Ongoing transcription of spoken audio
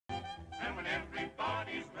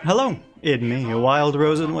Hello, it's me,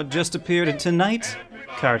 WildRozen, what just appeared in tonight's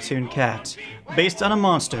Cartoon Cat, based on a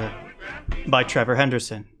monster by Trevor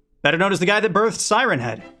Henderson, better known as the guy that birthed Siren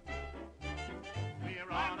Head.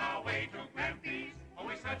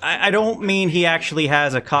 I don't mean he actually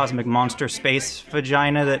has a cosmic monster space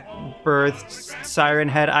vagina that birthed Siren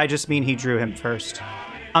Head, I just mean he drew him first.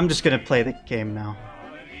 I'm just gonna play the game now.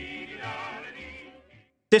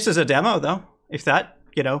 This is a demo, though, if that,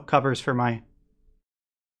 you know, covers for my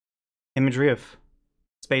imagery of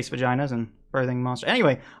space vaginas and birthing monster.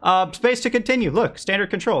 Anyway, space to continue. Look, standard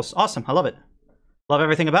controls. Awesome. I love it. Love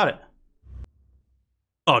everything about it.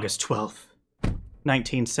 August 12th,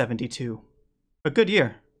 1972. A good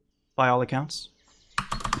year, by all accounts.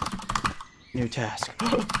 New task.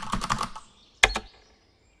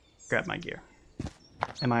 Grab my gear.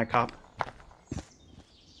 Am I a cop?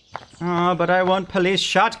 Oh, but I want police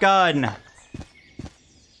shotgun.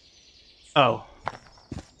 Oh.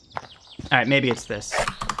 Alright, maybe it's this.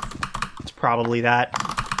 It's probably that.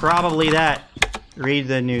 Probably that. Read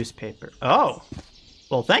the newspaper. Oh.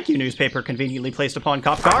 Well, thank you, newspaper conveniently placed upon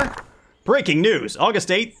cop car. Breaking news. August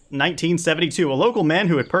 8th, 1972. A local man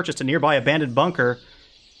who had purchased a nearby abandoned bunker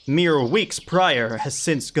mere weeks prior has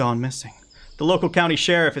since gone missing. The local county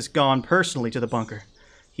sheriff has gone personally to the bunker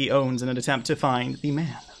he owns in an attempt to find the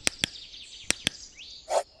man.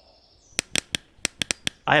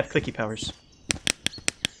 I have clicky powers.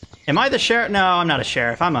 Am I the sheriff? No, I'm not a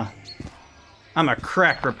sheriff. I'm a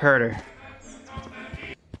crack reporter.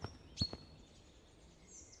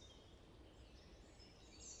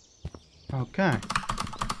 Okay.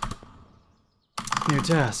 New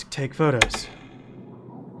task. Take photos.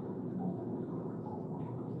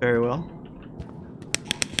 Very well.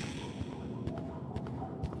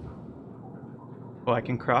 Oh, I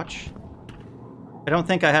can crouch. I don't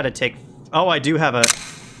think I had to take... Oh, I do have a...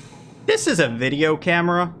 This is a video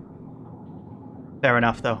camera. Fair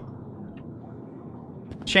enough, though.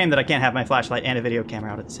 Shame that I can't have my flashlight and a video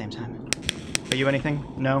camera out at the same time. Are you anything?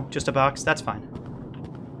 No? Just a box? That's fine.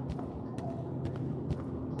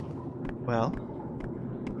 Well.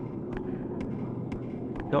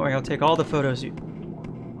 Don't worry, I'll take all the photos you...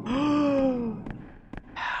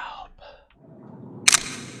 Help.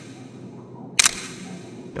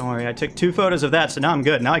 Don't worry, I took 2 photos of that, so now I'm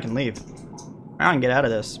good. Now I can leave. Now I can get out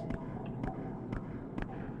of this.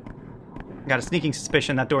 Got a sneaking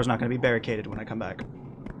suspicion that door's not going to be barricaded when I come back.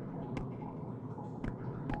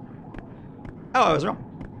 Oh, I was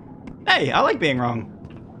wrong. Hey, I like being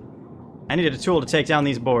wrong. I needed a tool to take down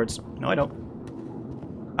these boards. No, I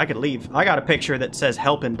don't. I could leave. I got a picture that says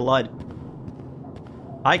help in blood.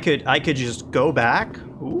 I could just go back.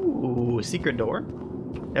 Ooh, secret door.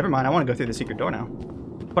 Never mind, I want to go through the secret door now.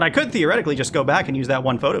 But I could theoretically just go back and use that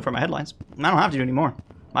one photo for my headlines. I don't have to do anymore.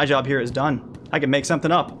 My job here is done. I can make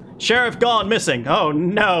something up. Sheriff gone missing. Oh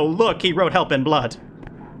no, look, he wrote help in blood.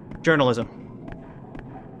 Journalism.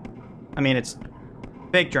 I mean, it's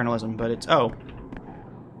fake journalism, but it's... Oh.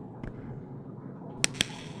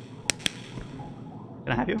 Can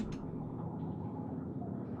I have you?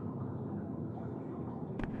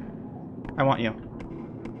 I want you.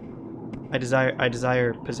 I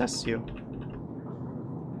desire possess you.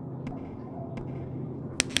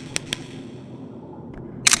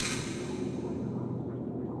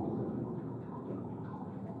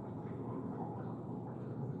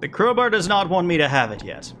 The crowbar does not want me to have it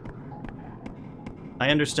yet. I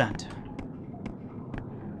understand.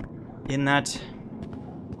 In that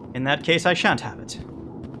case, I shan't have it.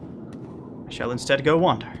 I shall instead go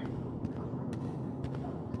wander.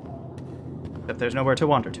 Except there's nowhere to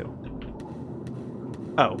wander to.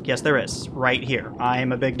 Oh, yes there is. Right here. I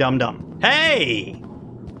am a big dum-dum. Hey!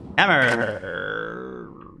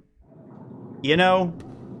 Hammer! You know,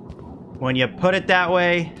 when you put it that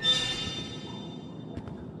way...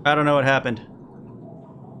 I don't know what happened.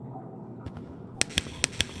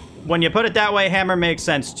 When you put it that way, hammer makes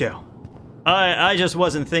sense too. I just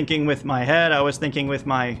wasn't thinking with my head, I was thinking with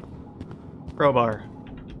my crowbar.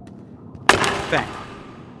 Bang.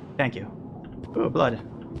 Thank you. Ooh, blood.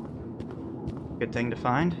 Good thing to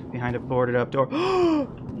find behind a boarded up door.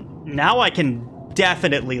 Now I can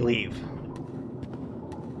definitely leave.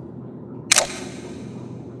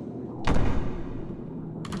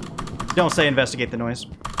 Don't say investigate the noise.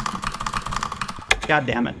 God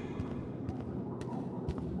damn it.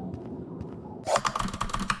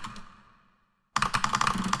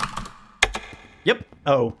 Yep.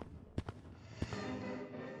 Oh.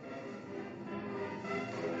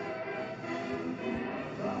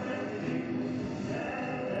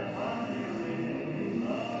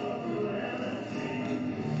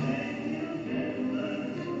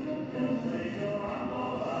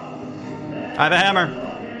 I have a hammer.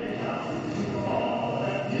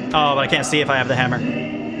 Oh, but I can't see if I have the hammer.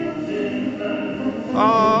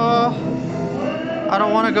 Oh, I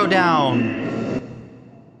don't want to go down.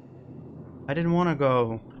 I didn't want to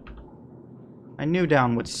go. I knew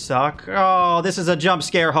down would suck. Oh, this is a jump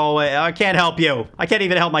scare hallway. I can't help you. I can't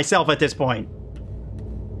even help myself at this point.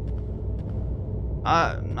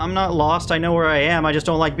 I'm not lost. I know where I am. I just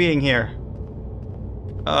don't like being here.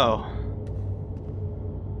 Oh.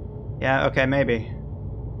 Yeah, okay, maybe.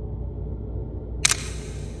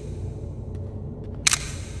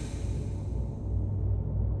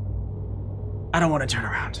 I don't want to turn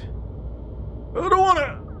around. I don't want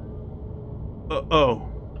to... oh.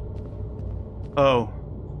 Oh.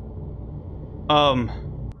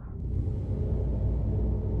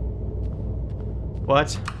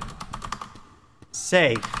 What?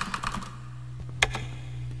 Safe.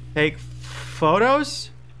 Take photos?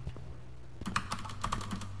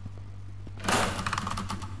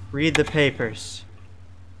 Read the papers.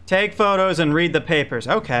 Take photos and read the papers.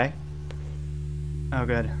 Okay. Oh,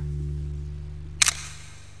 good.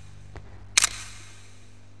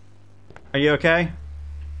 Are you okay?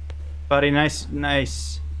 Buddy, nice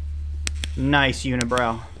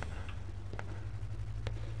unibrow.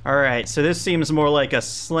 Alright, so this seems more like a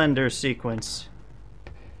Slender sequence.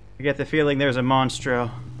 I get the feeling there's a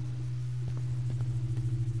monstro.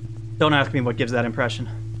 Don't ask me what gives that impression.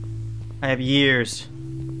 I have years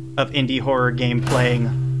of indie horror game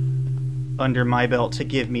playing under my belt to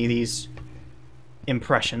give me these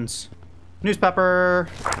impressions. Newspaper!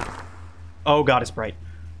 Oh god, it's bright.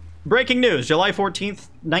 Breaking news, July 14th,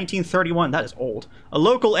 1931, that is old. A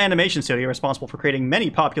local animation studio responsible for creating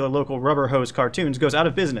many popular local rubber hose cartoons goes out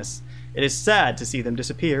of business. It is sad to see them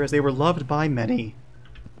disappear as they were loved by many.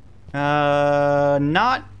 Not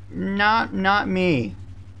me.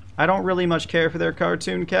 I don't really much care for their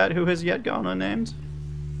cartoon cat who has yet gone unnamed.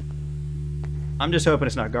 I'm just hoping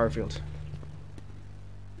it's not Garfield.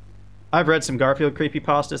 I've read some Garfield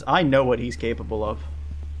creepypastas. I know what he's capable of.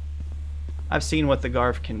 I've seen what the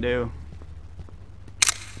Garf can do.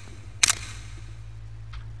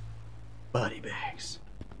 Buddy bags.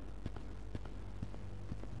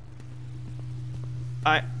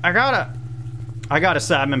 I gotta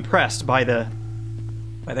say I'm impressed by the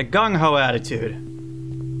gung-ho attitude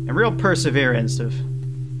and real perseverance of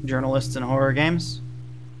journalists in horror games.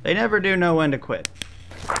 They never do know when to quit.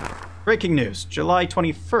 Breaking news, July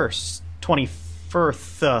 21st,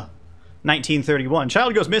 1931.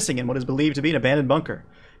 Child goes missing in what is believed to be an abandoned bunker.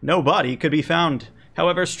 No body could be found.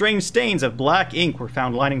 However, strange stains of black ink were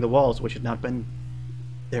found lining the walls, which had not been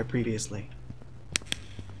there previously.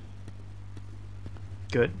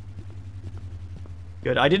 Good.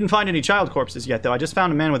 Good. I didn't find any child corpses yet, though. I just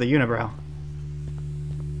found a man with a unibrow.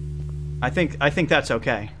 I think that's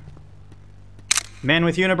okay. Man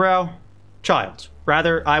with unibrow, child.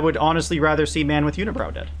 Rather, I would honestly rather see man with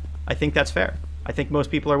unibrow dead. I think that's fair. I think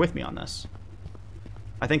most people are with me on this.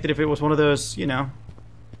 I think that if it was one of those, you know,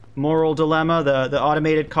 moral dilemma, the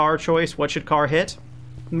automated car choice, what should car hit?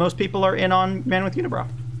 Most people are in on man with unibrow.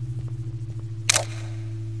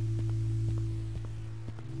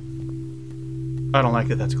 I don't like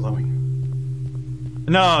that that's glowing.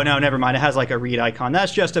 No, never mind. It has like a read icon.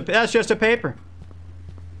 That's just a paper.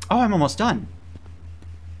 Oh, I'm almost done.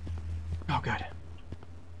 Oh, good.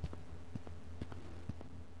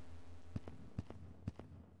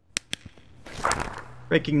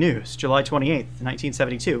 Breaking news, July 28th,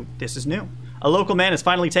 1972. This is new. A local man has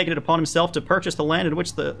finally taken it upon himself to purchase the land in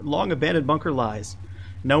which the long-abandoned bunker lies.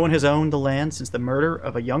 No one has owned the land since the murder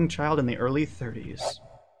of a young child in the early 30s.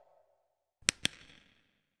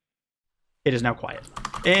 It is now quiet.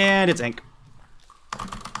 And it's ink.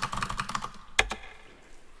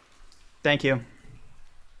 Thank you.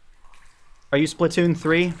 Are you Splatoon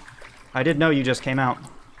 3? I did know you just came out.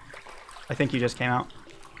 I think you just came out.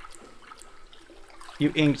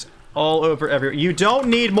 You inked all over everywhere. You don't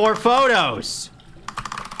need more photos!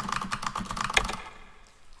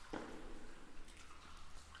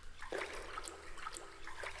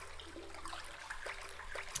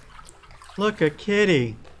 Look, a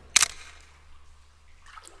kitty.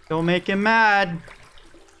 Don't make him mad.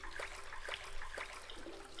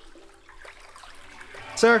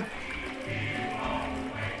 Sir?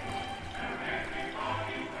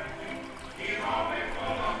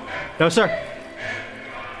 No, sir.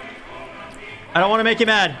 I don't want to make you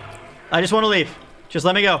mad. I just want to leave. Just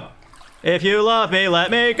let me go. If you love me, let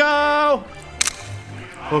me go!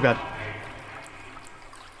 Oh, God.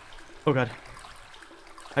 Oh, God.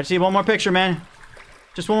 I just need one more picture, man.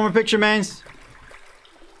 Just one more picture, man.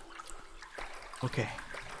 Okay.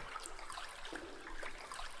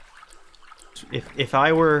 If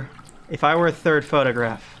I were a third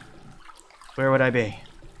photograph, where would I be?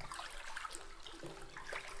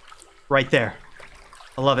 Right there.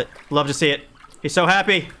 I love it. Love to see it. He's so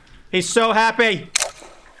happy. He's so happy.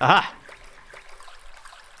 Aha.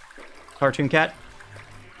 Cartoon cat.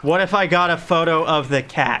 What if I got a photo of the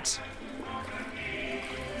cat?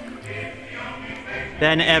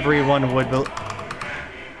 Then everyone would be...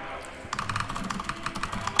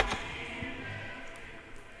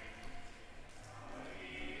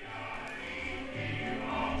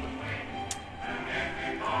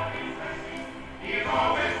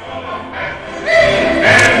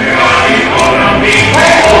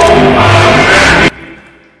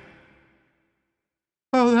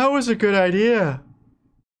 Oh, that was a good idea.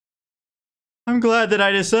 I'm glad that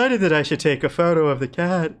I decided that I should take a photo of the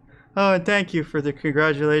cat. Oh, and thank you for the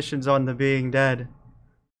congratulations on the being dead.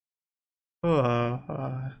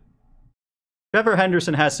 Trevor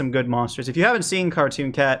Henderson has some good monsters. If you haven't seen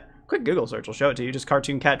Cartoon Cat, quick Google search will show it to you. Just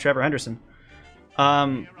Cartoon Cat Trevor Henderson.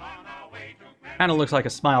 Kind of looks like a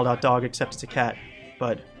smiled out dog, except it's a cat.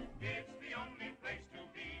 But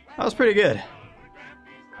that was pretty good.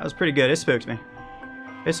 That was pretty good. It spooked me.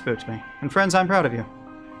 It spooked me. And friends, I'm proud of you.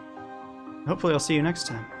 Hopefully I'll see you next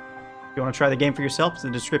time. If you want to try the game for yourself, it's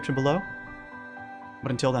in the description below.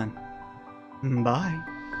 But until then, bye.